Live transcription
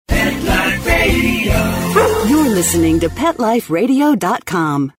listening to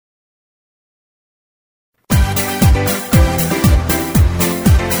PetLifeRadio.com.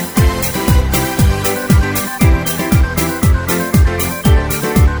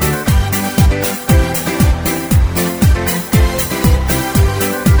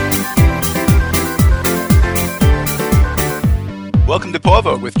 Welcome to Paw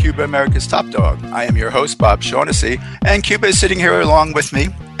Vogue with Cuba, America's Top Dog. I am your host, Bob Shaughnessy, and Cuba is sitting here along with me,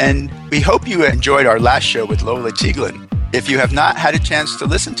 and we hope you enjoyed our last show with Lola Tieglin. If you have not had a chance to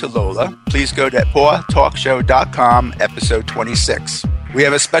listen to Lola, please go to pawtalkshow.com, episode 26. We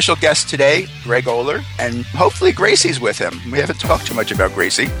have a special guest today, Greg Oler, and hopefully Gracie's with him. We haven't talked too much about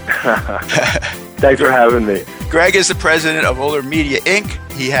Gracie. Thanks for having me. Greg is the president of Oler Media, Inc.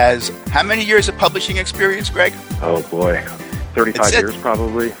 He has how many years of publishing experience, Greg? Oh, boy. 35 years,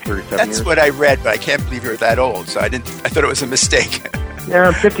 probably. 37 years. That's what I read, but I can't believe you're that old, so I thought it was a mistake. Yeah,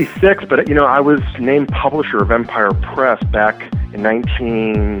 I'm 56, but, I was named publisher of Empire Press back in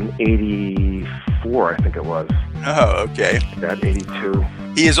 1984, I think it was. Oh, okay. That 82.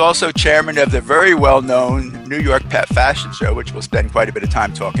 He is also chairman of the very well-known New York Pet Fashion Show, which we'll spend quite a bit of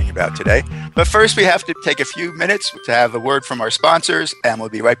time talking about today. But first, we have to take a few minutes to have a word from our sponsors, and we'll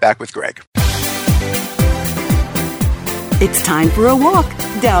be right back with Greg. It's time for a walk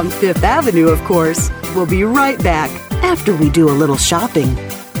down Fifth Avenue, of course. We'll be right back after we do a little shopping.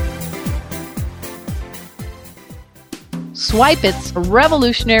 Swipe It's a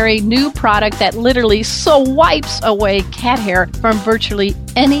revolutionary new product that literally swipes away cat hair from virtually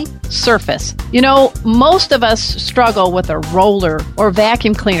any surface. Most of us struggle with a roller or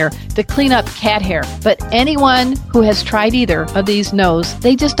vacuum cleaner to clean up cat hair, but anyone who has tried either of these knows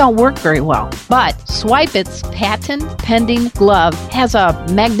they just don't work very well. But Swipe It's patent-pending glove has a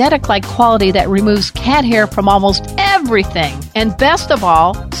magnetic-like quality that removes cat hair from almost everything. And best of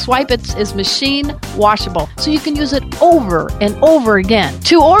all, Swipe It's is machine washable, so you can use it over and over again.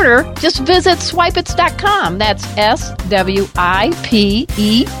 To order, just visit swipeits.com. That's SWIPETS.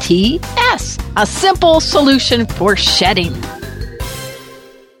 A simple solution for shedding.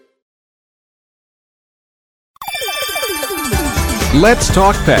 Let's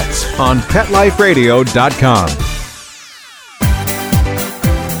Talk Pets on PetLifeRadio.com.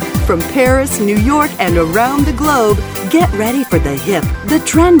 From Paris, New York, and around the globe, get ready for the hip, the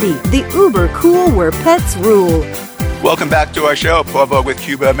trendy, the uber cool where pets rule. Welcome back to our show, Paw Vogue with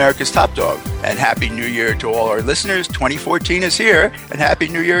Cuba, America's Top Dog. And Happy New Year to all our listeners. 2014 is here, and Happy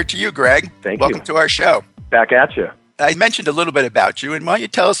New Year to you, Greg. Thank you. Welcome to our show. Back at you. I mentioned a little bit about you, and why don't you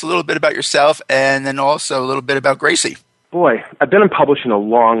tell us a little bit about yourself and then also a little bit about Gracie? Boy, I've been in publishing a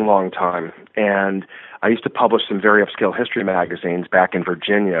long, long time, and I used to publish some very upscale history magazines back in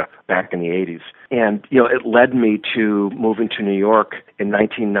Virginia back in the 80s. And, it led me to moving to New York in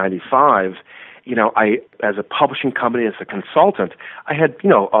 1995. As a publishing company, as a consultant, I had,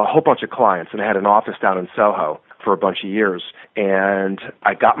 a whole bunch of clients, and I had an office down in Soho for a bunch of years. And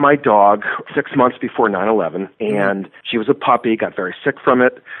I got my dog 6 months before 9/11, and she was a puppy, got very sick from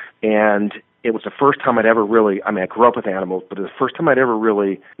it, and it was the first time I'd ever really, I grew up with animals, but it was the first time I'd ever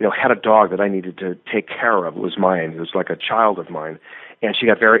really, had a dog that I needed to take care of. It was mine. It was like a child of mine. And she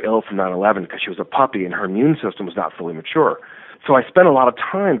got very ill from 9/11 because she was a puppy and her immune system was not fully mature. So I spent a lot of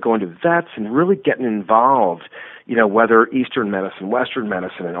time going to vets and really getting involved, whether Eastern medicine, Western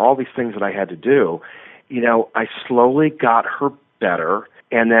medicine, and all these things that I had to do. I slowly got her better.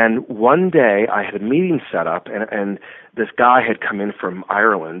 And then one day I had a meeting set up, and this guy had come in from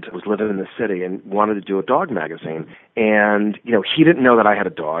Ireland, was living in the city, and wanted to do a dog magazine. And, he didn't know that I had a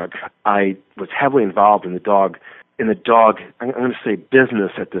dog. I was heavily involved in the dog, I'm going to say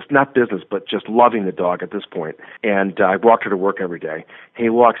business at this, not business, but just loving the dog at this point. And I walked her to work every day. He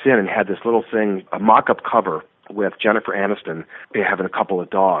walks in and had this little thing, a mock-up cover with Jennifer Aniston having a couple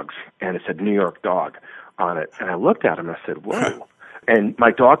of dogs, and it said New York Dog on it. And I looked at him and I said, whoa. And my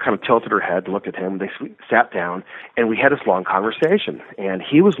dog kind of tilted her head, looked at him. They sat down, and we had this long conversation. And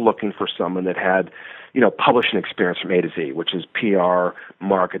he was looking for someone that had, publishing experience from A to Z, which is PR,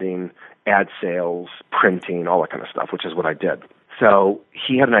 marketing, ad sales, printing, all that kind of stuff, which is what I did. So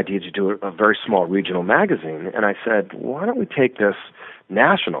he had an idea to do a very small regional magazine. And I said, why don't we take this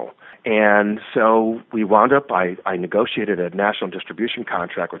national? And so we wound up, I negotiated a national distribution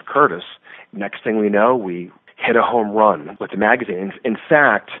contract with Curtis. Next thing we know, we hit a home run with the magazine. In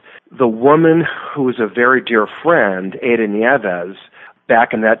fact, the woman who was a very dear friend, Ada Nieves,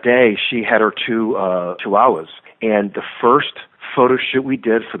 back in that day, she had her two chihuahuas. And the first photo shoot we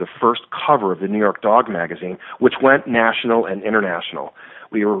did for the first cover of the New York Dog magazine, which went national and international,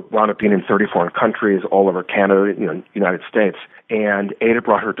 We wound up being in 34 countries, all over Canada, United States. And Ada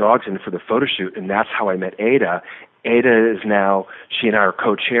brought her dogs in for the photo shoot, and that's how I met Ada. Ada is now, she and I are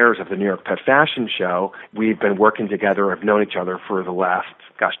co-chairs of the New York Pet Fashion Show. We've been working together, have known each other for the last,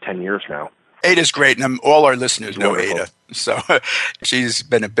 10 years now. Ada's great, and all our listeners know Wonderful. Ada. So she's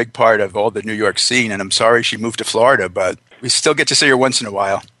been a big part of all the New York scene, and I'm sorry she moved to Florida, but we still get to see her once in a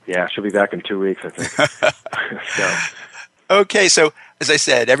while. Yeah, she'll be back in 2 weeks, I think. Okay, so as I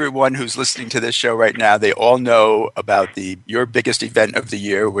said, everyone who's listening to this show right now, they all know about your biggest event of the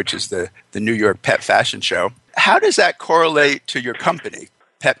year, which is the New York Pet Fashion Show. How does that correlate to your company,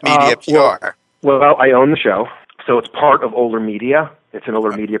 Pet Media PR? Well, I own the show, so it's part of Oler Media. It's an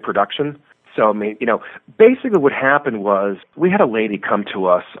Oler Media production. So, I mean, basically what happened was we had a lady come to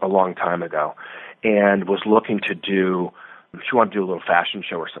us a long time ago and was looking to she wanted to do a little fashion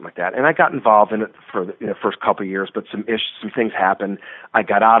show or something like that. And I got involved in it for the first couple of years, but some things happened. I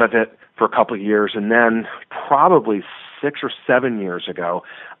got out of it for a couple of years, and then probably 6 or 7 years ago,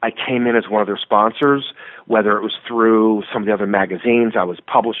 I came in as one of their sponsors, whether it was through some of the other magazines I was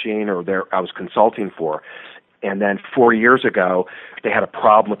publishing or I was consulting for. And then 4 years ago, they had a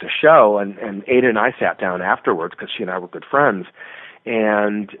problem with the show, and Ada and I sat down afterwards because she and I were good friends.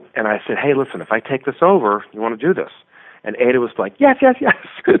 And I said, hey, listen, if I take this over, you want to do this? And Ada was like, yes.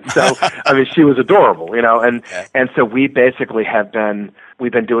 So, I mean, she was adorable, and so we basically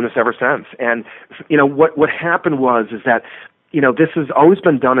we've been doing this ever since. And, what happened is that, this has always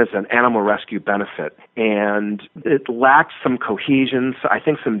been done as an animal rescue benefit, and it lacks some cohesion, I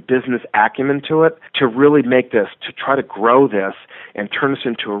think some business acumen to it, to really make this, to try to grow this and turn this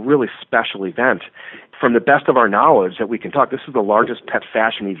into a really special event. From the best of our knowledge that we can talk, this is the largest pet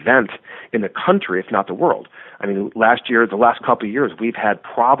fashion event in the country, if not the world. I mean, the last couple of years, we've had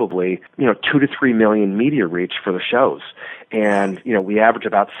probably, 2 to 3 million media reach for the shows. And, we average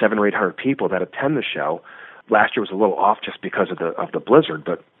about 700 or 800 people that attend the show. Last year was a little off just because of the blizzard,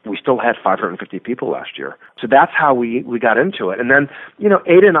 but we still had 550 people last year. So that's how we got into it. And then,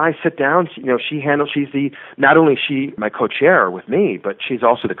 Ada and I sit down, not only she my co-chair with me, but she's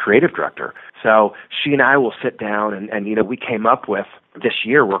also the creative director. So she and I will sit down and we came up with, this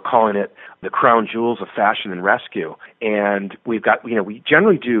year we're calling it the Crown Jewels of Fashion and Rescue. And we've got, we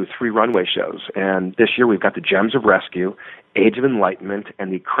generally do 3 runway shows. And this year we've got the Gems of Rescue, Age of Enlightenment,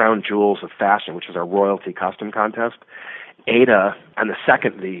 and the Crown Jewels of Fashion, which is our royalty costume contest. Ada, and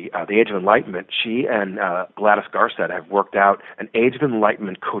the Age of Enlightenment, she and Gladys Garcet have worked out an Age of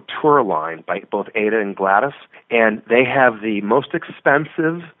Enlightenment couture line by both Ada and Gladys. And they have the most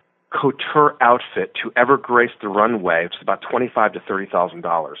expensive couture outfit to ever grace the runway, which is about $25,000 to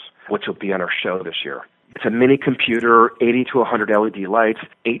 $30,000, which will be on our show this year. It's a mini computer, 80 to 100 LED lights,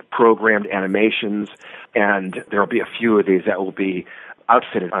 8 programmed animations, and there will be a few of these that will be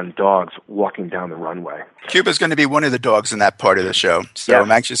outfitted on dogs walking down the runway. Cuba's going to be one of the dogs in that part of the show, so Yeah.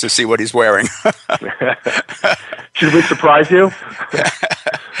 I'm anxious to see what he's wearing. Should we surprise you?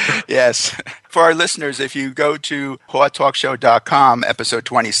 Yes. For our listeners, if you go to pawtalkshow.com, episode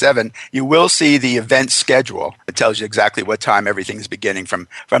 27, you will see the event schedule. It tells you exactly what time everything is beginning from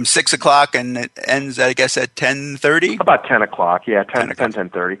 6 o'clock, and it ends, I guess, at 10:30? About 10 o'clock, yeah,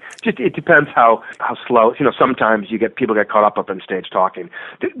 10:30. Just it depends how slow. Sometimes people get caught up on stage talking.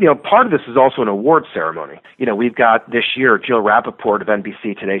 Part of this is also an award ceremony. We've got this year Jill Rappaport of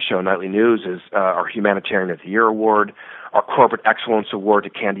NBC Today Show Nightly News is our Humanitarian of the Year Award. Our Corporate Excellence Award to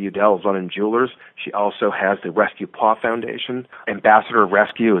Candy Udell of London Jewelers. She also has the Rescue Paw Foundation. Ambassador of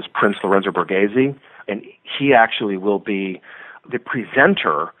Rescue is Prince Lorenzo Borghese, and he actually will be the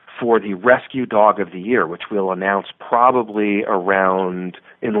presenter for the Rescue Dog of the Year, which we'll announce probably around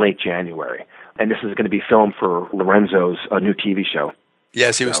in late January. And this is going to be filmed for Lorenzo's new TV show.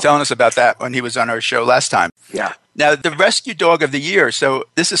 Yes, he was telling us about that when he was on our show last time. Yeah. Now, the Rescue Dog of the Year, so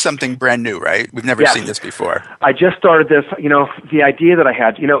this is something brand new, right? We've never Yes. seen this before. I just started this. The idea that I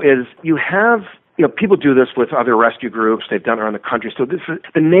had, is you have, people do this with other rescue groups. They've done it around the country. So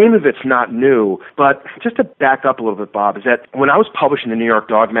the name of it's not new. But just to back up a little bit, Bob, is that when I was publishing the New York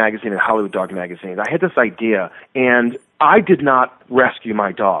Dog Magazine and Hollywood Dog Magazine, I had this idea, and I did not rescue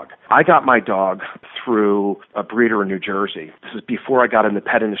my dog. I got my dog through a breeder in New Jersey. This is before I got in the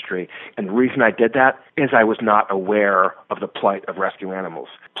pet industry. And the reason I did that is I was not aware of the plight of rescue animals,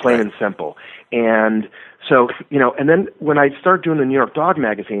 plain and simple. And so, and then when I started doing the New York Dog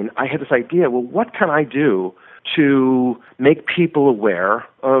Magazine, I had this idea, well, what can I do to make people aware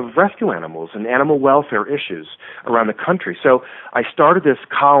of rescue animals and animal welfare issues around the country. So I started this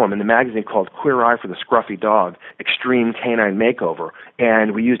column in the magazine called Queer Eye for the Scruffy Dog, Extreme Canine Makeover.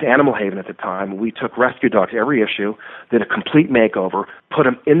 And we used Animal Haven at the time. We took rescue dogs every issue, did a complete makeover, put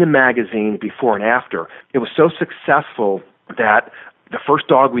them in the magazine before and after. It was so successful that the first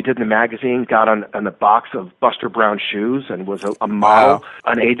dog we did in the magazine got on the box of Buster Brown shoes and was a model. Wow.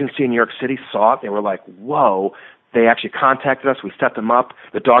 An agency in New York City saw it. They were like, whoa. They actually contacted us. We set them up.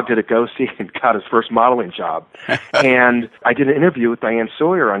 The dog did a go-see and got his first modeling job. And I did an interview with Diane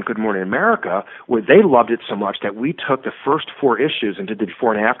Sawyer on Good Morning America where they loved it so much that we took the first 4 issues and did the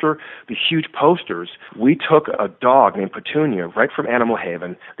before and after, the huge posters. We took a dog named Petunia right from Animal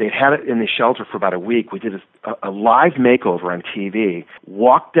Haven. They'd had it in the shelter for about a week. We did a live makeover on TV,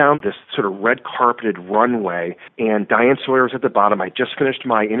 walked down this sort of red-carpeted runway, and Diane Sawyer was at the bottom. I just finished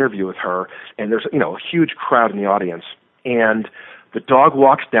my interview with her, and there's a huge crowd in the audience. And the dog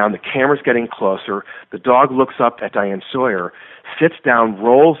walks down, the camera's getting closer, the dog looks up at Diane Sawyer, sits down,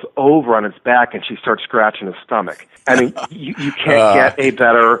 rolls over on its back, and she starts scratching his stomach. I mean, you can't get a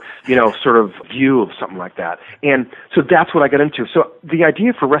better, sort of view of something like that. And so that's what I got into. So the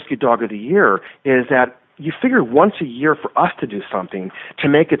idea for Rescue Dog of the Year is that you figure once a year for us to do something to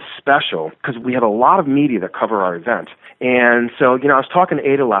make it special, because we have a lot of media that cover our event. And so, I was talking to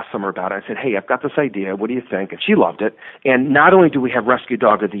Ada last summer about it. I said, hey, I've got this idea. What do you think? And she loved it. And not only do we have Rescue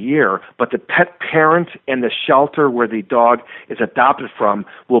Dog of the Year, but the pet parent and the shelter where the dog is adopted from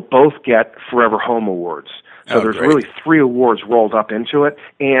will both get Forever Home Awards. So there's really 3 awards rolled up into it.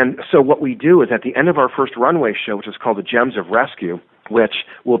 And so what we do is at the end of our first runway show, which is called the Gems of Rescue, which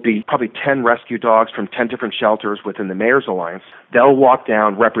will be probably 10 rescue dogs from 10 different shelters within the Mayor's Alliance. They'll walk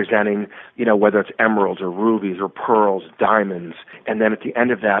down representing, whether it's emeralds or rubies or pearls, diamonds. And then at the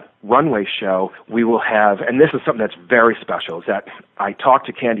end of that runway show, we will have, and this is something that's very special, is that I talked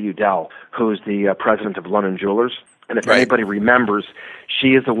to Candy Udell, who's the president of London Jewelers. And if anybody remembers,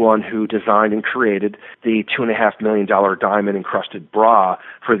 she is the one who designed and created the $2.5 million diamond-encrusted bra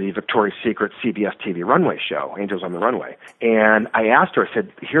for the Victoria's Secret CBS TV runway show, Angels on the Runway. And I asked her, I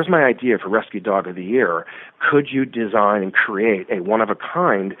said, here's my idea for Rescue Dog of the Year. Could you design and create a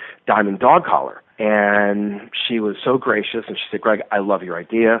one-of-a-kind diamond dog collar? And she was so gracious, and she said, Greg, I love your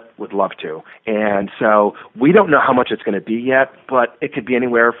idea, would love to. And so we don't know how much it's going to be yet, but it could be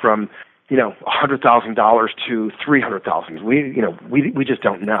anywhere from $100,000 to $300,000. We just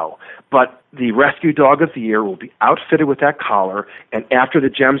don't know. But the Rescue Dog of the Year will be outfitted with that collar, and after the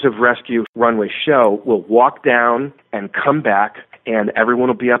Gems of Rescue runway show, we'll walk down and come back, and everyone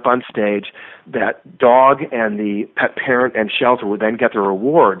will be up on stage. That dog and the pet parent and shelter will then get their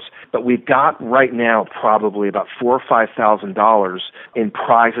awards. But we've got right now probably about $4,000 or $5,000 in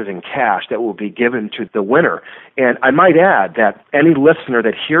prizes and cash that will be given to the winner. And I might add that any listener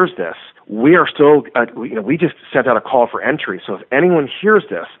that hears this, we are still, we just sent out a call for entry. So if anyone hears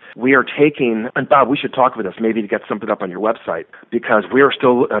this, we are taking, and Bob, we should talk with us maybe to get something up on your website, because we are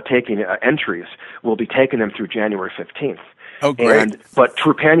still taking entries. We'll be taking them through January 15th. Oh, great. But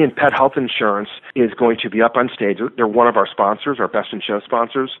Trupanion Pet Health Insurance is going to be up on stage. They're one of our sponsors, our Best in Show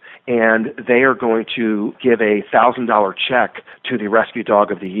sponsors, and they are going to give a $1,000 check to the Rescue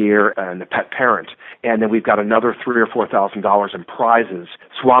Dog of the Year and the pet parent. And then we've got another $3,000 or $4,000 in prizes.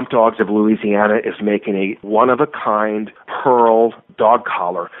 Swamp Dogs of Louisiana is making a one-of-a-kind pearl dog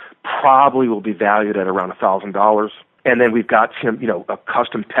collar. Probably will be valued at around $1,000. And then we've got some, a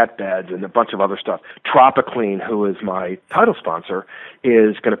custom pet beds and a bunch of other stuff. Tropiclean, who is my title sponsor,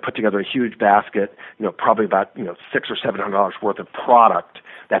 is going to put together a huge basket, probably about, $600 or $700 worth of product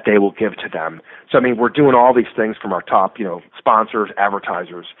that they will give to them. So, we're doing all these things from our top, sponsors,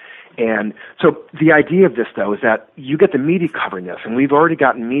 advertisers. And so the idea of this, though, is that you get the media covering this, and we've already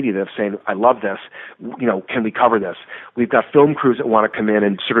gotten media that's saying, I love this, can we cover this? We've got film crews that want to come in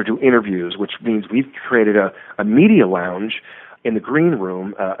and sort of do interviews, which means we've created a media lounge in the green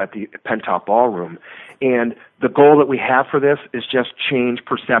room at the Pentop Ballroom. And the goal that we have for this is just change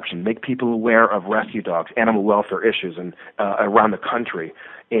perception, make people aware of rescue dogs, animal welfare issues and around the country.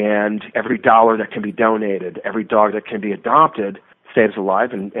 And every dollar that can be donated, every dog that can be adopted, saves a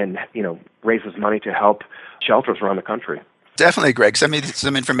life and raises money to help shelters around the country. Definitely, Greg. Send me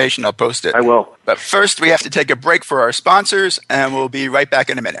some information. I'll post it. I will. But first, we have to take a break for our sponsors, and we'll be right back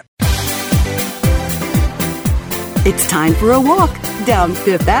in a minute. It's time for a walk down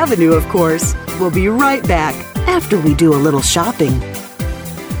Fifth Avenue, of course. We'll be right back after we do a little shopping.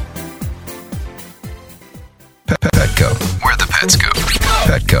 Petco, where the pet pets go?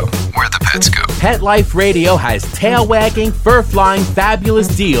 Petco, where the pets go. Pet Life Radio has tail-wagging, fur-flying, fabulous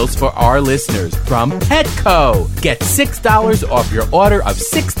deals for our listeners from Petco. Get $6 off your order of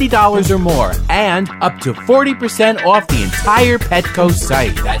 $60 or more and up to 40% off the entire Petco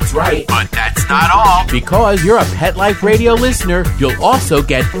site. That's right. But that's not all. Because you're a Pet Life Radio listener, you'll also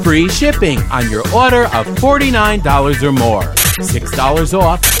get free shipping on your order of $49 or more. $6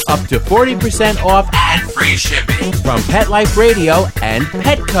 off, up to 40% off, and free shipping from Pet Life Radio and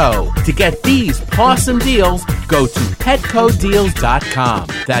Petco. To get these awesome deals, go to PetcoDeals.com.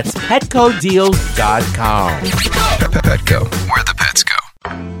 That's PetcoDeals.com. Petco, where the pets go.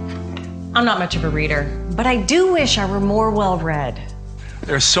 I'm not much of a reader, but I do wish I were more well-read.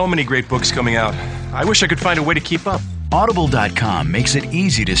 There are so many great books coming out. I wish I could find a way to keep up. Audible.com makes it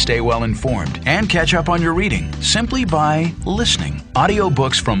easy to stay well informed and catch up on your reading simply by listening.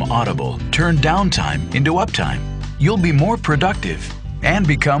 Audiobooks from Audible turn downtime into uptime. You'll be more productive and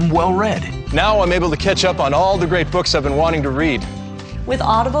become well read. Now I'm able to catch up on all the great books I've been wanting to read. With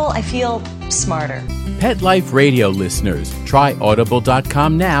Audible, I feel smarter. Pet Life Radio listeners, try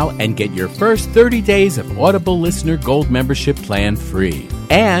Audible.com now and get your first 30 days of Audible Listener Gold membership plan free.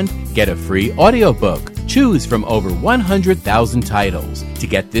 And get a free audiobook. Choose from over 100,000 titles. To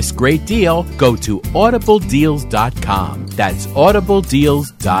get this great deal, go to audibledeals.com. That's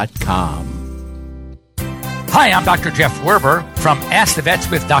audibledeals.com. Hi, I'm Dr. Jeff Werber from Ask the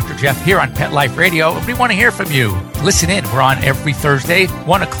Vets with Dr. Jeff here on Pet Life Radio. We want to hear from you. Listen in. We're on every Thursday,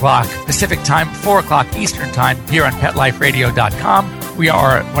 1 o'clock Pacific Time, 4 o'clock Eastern Time here on PetLifeRadio.com. We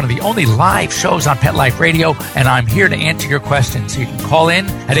are one of the only live shows on Pet Life Radio, and I'm here to answer your questions. So you can call in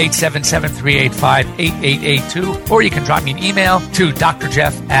at 877-385-8882, or you can drop me an email to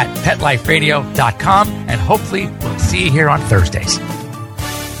drjeff@PetLifeRadio.com, and hopefully we'll see you here on Thursdays.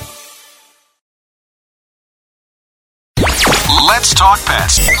 Let's talk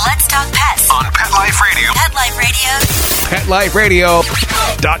pets. Let's talk pets On Pet Life Radio. Pet Life Radio.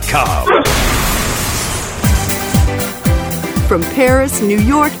 PetLifeRadio.com. From Paris, New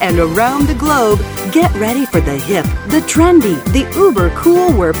York, and around the globe, get ready for the hip, the trendy, the uber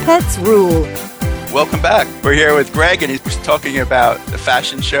cool where pets rule. Welcome back. We're here with Greg, and he's talking about the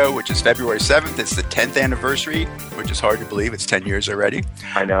fashion show, which is February 7th. It's the 10th anniversary, which is hard to believe. It's 10 years already.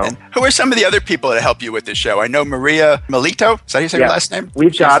 I know. And who are some of the other people that help you with this show? I know Maria Melito. Is that how you say her last name?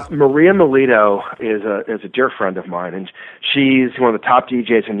 We've got Maria Melito is a dear friend of mine, and she's one of the top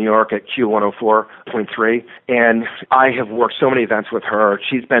DJs in New York at Q104.3, and I have worked so many events with her.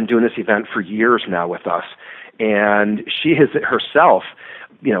 She's been doing this event for years now with us, and she has herself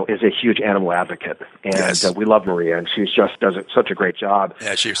is a huge animal advocate. And yes. We love Maria, and she just does such a great job.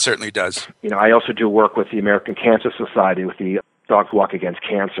 Yeah, she certainly does. I also do work with the American Cancer Society with the Dogs Walk Against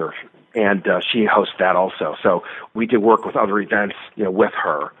Cancer, and she hosts that also. So we do work with other events, with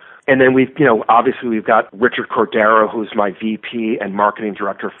her. And then we've got Richard Cordero, who's my VP and marketing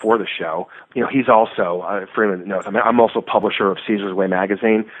director for the show. He's also, Freeman knows, I'm also publisher of Caesar's Way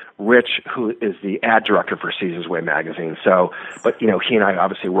magazine. Rich, who is the ad director for Caesar's Way magazine. But he and I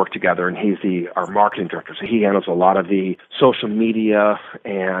obviously work together, and he's our marketing director. So he handles a lot of the social media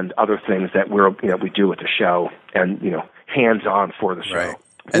and other things that we do with the show, and hands-on for the show. Right.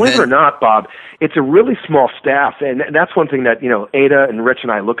 Believe it or not, Bob, it's a really small staff, and that's one thing that, Ada and Rich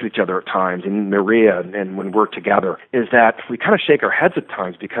and I look at each other at times, and Maria, and when we're together, is that we kind of shake our heads at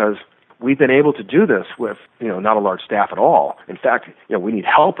times because we've been able to do this with, not a large staff at all. In fact, we need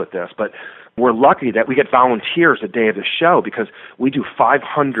help with this, but we're lucky that we get volunteers the day of the show because we do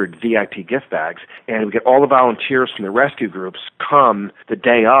 500 VIP gift bags, and we get all the volunteers from the rescue groups come the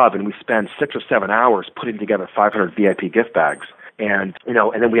day of, and we spend 6 or 7 hours putting together 500 VIP gift bags. And,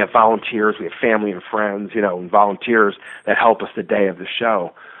 and then we have volunteers, we have family and friends, and volunteers that help us the day of the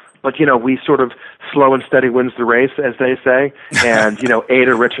show. But, we sort of slow and steady wins the race, as they say. And,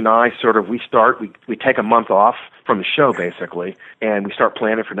 Ada, Rich, and I we take a month off from the show, basically, and we start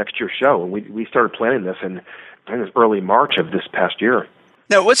planning for next year's show. And we started planning this in early March of this past year.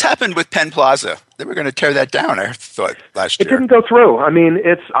 Now, what's happened with Penn Plaza? They were going to tear that down, I thought, last year. It didn't go through. I mean,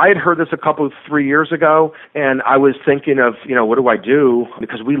 I had heard this 3 years ago, and I was thinking of, what do I do?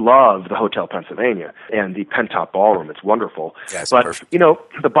 Because we love the Hotel Pennsylvania and the Penntop Ballroom. It's wonderful. Yes, but, perfect.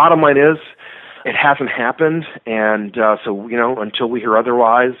 The bottom line is, it hasn't happened, and so, until we hear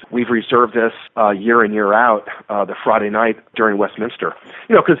otherwise, we've reserved this year in, year out, the Friday night during Westminster.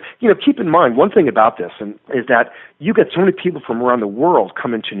 Because, keep in mind, one thing about this is that you get so many people from around the world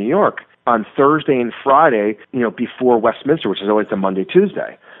coming to New York on Thursday and Friday, before Westminster, which is always the Monday,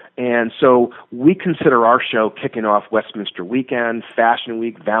 Tuesday. And so we consider our show kicking off Westminster Weekend, Fashion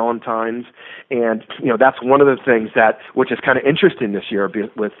Week, Valentine's, and that's one of the things which is kind of interesting this year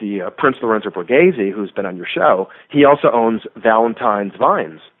with the Prince Lorenzo Borghese, who's been on your show. He also owns Valentine's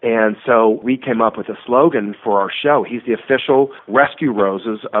Vines, and so we came up with a slogan for our show. He's the official Rescue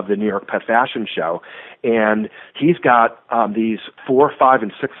Roses of the New York Pet Fashion Show, and he's got these 4, 5,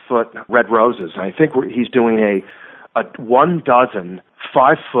 and 6 foot red roses. And I think he's doing a 12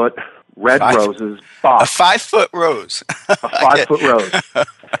 5-foot red roses box. A 5-foot rose. A 5-foot rose.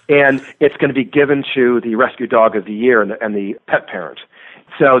 And it's going to be given to the Rescue Dog of the Year and the pet parent.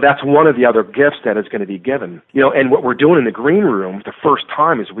 So that's one of the other gifts that is going to be given. And what we're doing in the green room the first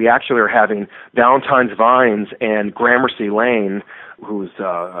time is we actually are having Valentine's Vines and Gramercy Lane, who's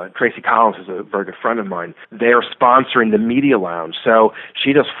Tracy Collins is a very good friend of mine. They are sponsoring the Media Lounge. So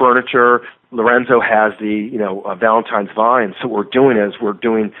she does furniture. Lorenzo has the, Valentine's Vine. So what we're doing is we're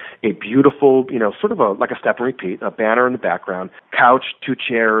doing a beautiful, sort of like a step and repeat, a banner in the background, couch, 2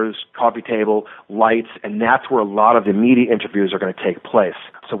 chairs, coffee table, lights, and that's where a lot of the media interviews are going to take place.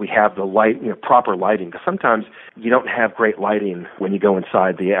 So we have the light, proper lighting, because sometimes you don't have great lighting when you go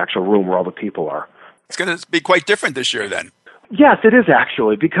inside the actual room where all the people are. It's going to be quite different this year then. Yes, it is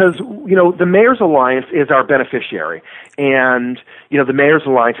actually, because, the Mayor's Alliance is our beneficiary. And, the Mayor's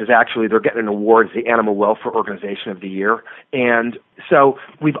Alliance is actually, they're getting an award as the Animal Welfare Organization of the Year. And so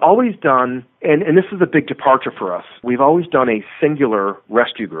we've always done, and this is a big departure for us, we've always done a singular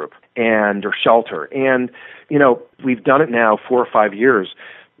rescue group or shelter. And, we've done it now 4 or 5 years.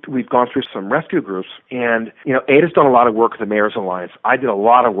 We've gone through some rescue groups, and, Ada's done a lot of work with the Mayor's Alliance. I did a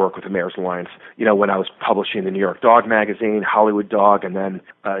lot of work with the Mayor's Alliance, when I was publishing the New York Dog Magazine, Hollywood Dog, and then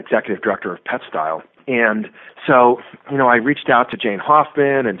executive director of Pet Style. And so, I reached out to Jane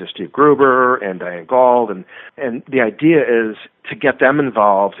Hoffman and to Steve Gruber and Diane Gold, and the idea is to get them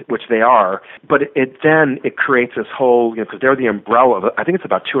involved, which they are, but it creates this whole, because they're the umbrella of, I think it's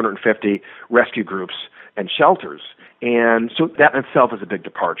about 250 rescue groups and shelters. And so that in itself is a big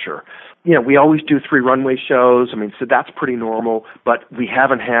departure. We always do 3 runway shows. So that's pretty normal, but we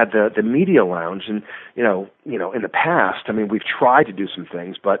haven't had the media lounge. And, in the past, we've tried to do some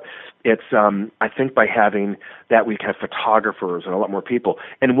things, but it's, I think by having that, we can have photographers and a lot more people.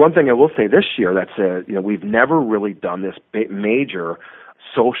 And one thing I will say this year, we've never really done this major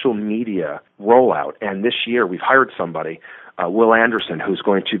social media rollout. And this year we've hired somebody, Will Anderson, who's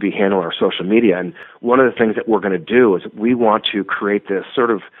going to be handling our social media. And one of the things that we're going to do is we want to create this sort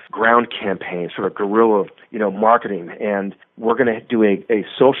of ground campaign, sort of guerrilla, marketing. And we're going to do a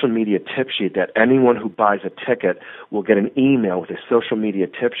social media tip sheet that anyone who buys a ticket will get an email with a social media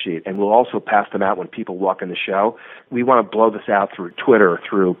tip sheet. And we'll also pass them out when people walk in the show. We want to blow this out through Twitter,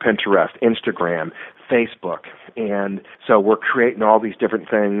 through Pinterest, Instagram, Facebook. And so we're creating all these different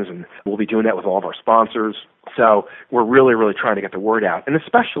things, and we'll be doing that with all of our sponsors. So we're really, really trying to get the word out. And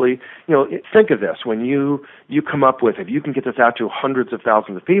especially, think of this, when you come up with, if you can get this out to hundreds of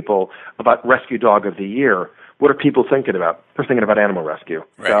thousands of people about Rescue Dog of the Year, what are people thinking about? They're thinking about animal rescue.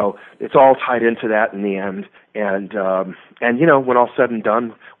 Right. So it's all tied into that in the end. And when all's said and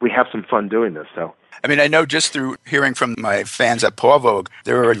done, we have some fun doing this. So. I know just through hearing from my fans at Paw Vogue,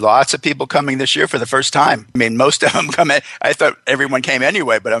 there were lots of people coming this year for the first time. Most of them come in. I thought everyone came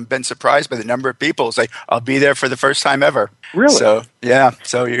anyway, but I've been surprised by the number of people say, I'll be there for the first time ever. Really? So, yeah.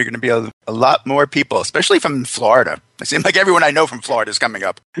 So you're going to be a lot more people, especially from Florida. It seems like everyone I know from Florida is coming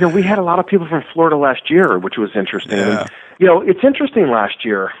up. We had a lot of people from Florida last year, which was interesting. Yeah. And, it's interesting last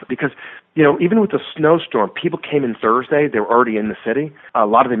year because even with the snowstorm, people came in Thursday. They were already in the city. A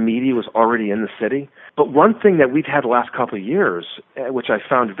lot of the media was already in the city. But one thing that we've had the last couple of years, which I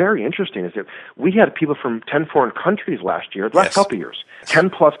found very interesting, is that we had people from 10 foreign countries last year, the last couple of years,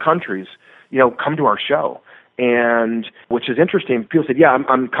 10-plus countries, come to our show. And which is interesting. People said, yeah,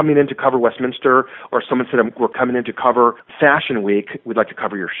 I'm coming in to cover Westminster, or someone said, we're coming in to cover Fashion Week. We'd like to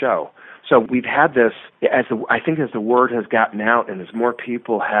cover your show. So we've had this, I think as the word has gotten out and as more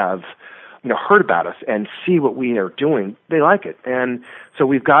people have heard about us and see what we are doing, they like it. And so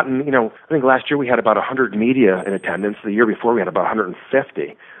we've gotten, I think last year we had about 100 media in attendance. The year before we had about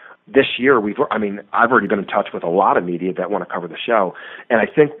 150. This year I've already been in touch with a lot of media that want to cover the show. And I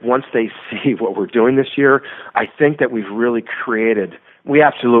think once they see what we're doing this year, I think that we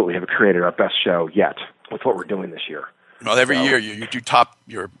absolutely have created our best show yet with what we're doing this year. Well, every year you do top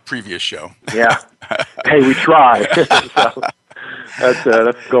your previous show. Yeah. Hey, we try. So that's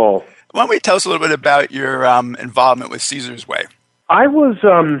the goal. Why don't we tell us a little bit about your involvement with Caesar's Way? I was,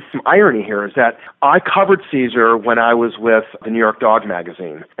 some irony here is that I covered Caesar when I was with the New York Dog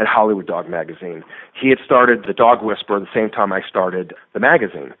Magazine and Hollywood Dog Magazine. He had started the Dog Whisperer the same time I started the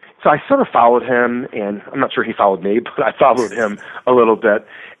magazine. So I sort of followed him, and I'm not sure he followed me, but I followed him a little bit.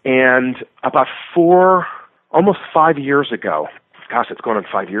 And about almost 5 years ago, gosh, it's going on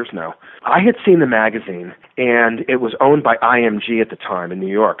 5 years now, I had seen the magazine, and it was owned by IMG at the time in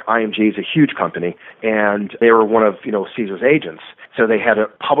New York. IMG is a huge company, and they were one of, Caesar's agents. So they had a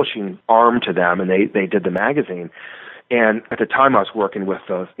publishing arm to them, and they did the magazine. And at the time, I was working with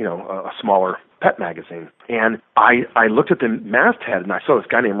a smaller pet magazine. And I looked at the masthead, and I saw this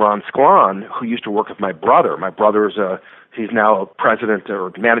guy named Ron Squan, who used to work with my brother. My brother's he's now a president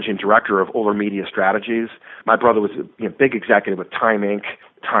or managing director of Oler Media Strategies. My brother was a big executive with Time Inc.,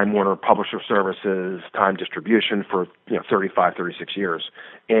 Time Warner Publisher Services, Time Distribution for 35, 36 years.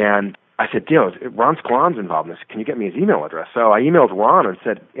 And I said, Ron Squan's involved in this. Can you get me his email address? So I emailed Ron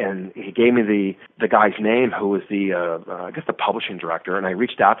and he gave me the guy's name who was the publishing director. And I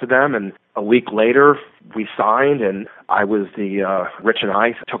reached out to them, and a week later we signed, and I was Rich and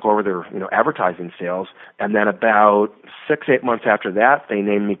I took over their advertising sales. And then about 6-8 months after that, they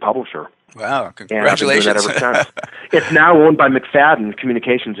named me publisher. Wow, congratulations. And I've been doing that ever since. It's now owned by McFadden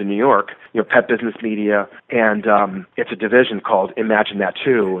Communications in New York, Pet Business Media, and it's a division called Imagine That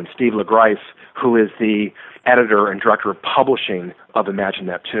Too, and Steve LeGrice, who is the editor and director of publishing of Imagine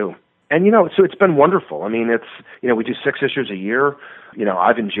That Too. And, so it's been wonderful. I mean, we do 6 issues a year.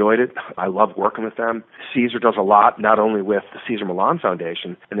 I've enjoyed it. I love working with them. Caesar does a lot, not only with the Cesar Millan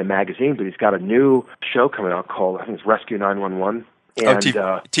Foundation and the magazine, but he's got a new show coming out called, I think it's Rescue 911. And,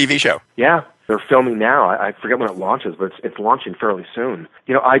 TV show. Yeah, they're filming now. I forget when it launches, but it's launching fairly soon.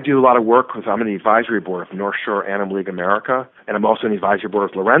 I do a lot of work I'm in the advisory board of North Shore Animal League America, and I'm also in the advisory board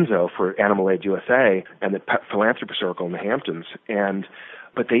of Lorenzo for Animal Aid USA and the Pet Philanthropy Circle in the Hamptons.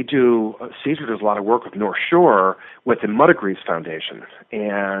 But Caesar does a lot of work with North Shore with the Mudagrees Foundation.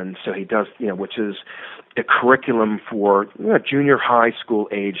 And so he does, which is a curriculum for junior high school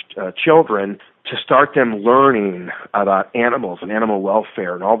aged children to start them learning about animals and animal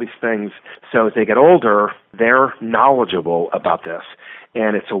welfare and all these things. So as they get older, they're knowledgeable about this.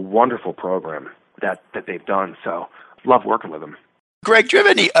 And it's a wonderful program that they've done. So love working with them. Greg, do you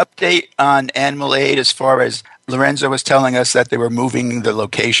have any update on Animal Aid as far as Lorenzo was telling us that they were moving the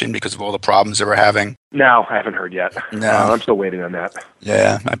location because of all the problems they were having? No, I haven't heard yet. No. I'm still waiting on that.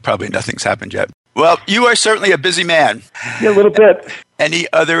 Yeah, probably nothing's happened yet. Well, you are certainly a busy man. Yeah, a little bit. Any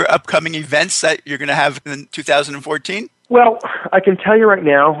other upcoming events that you're going to have in 2014? Well, I can tell you right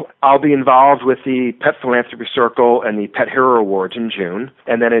now, I'll be involved with the Pet Philanthropy Circle and the Pet Hero Awards in June.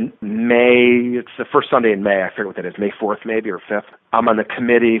 And then in May, it's the first Sunday in May, I forget what that is, May 4th maybe or 5th. I'm on the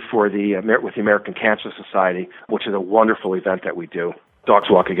committee for with the American Cancer Society, which is a wonderful event that we do.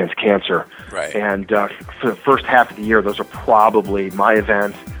 Dogs Walk Against Cancer. Right. And for the first half of the year, those are probably my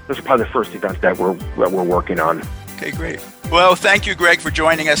events. Those are probably the first events that we're working on. Okay, great. Well, thank you, Greg, for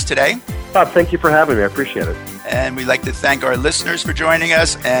joining us today. Bob, thank you for having me. I appreciate it. And we'd like to thank our listeners for joining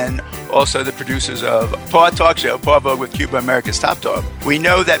us and also the producers of Paw Talk Show, Paw Vogue with Cuba, America's Top Dog. We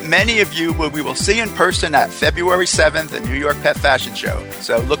know that many of you we will see in person at February 7th, the New York Pet Fashion Show.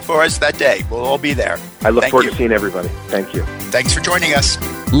 So look for us that day. We'll all be there. I look forward to seeing everybody. Thank you. Thanks for joining us.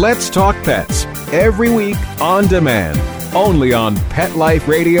 Let's Talk Pets, every week on demand, only on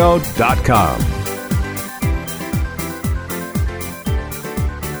PetLifeRadio.com.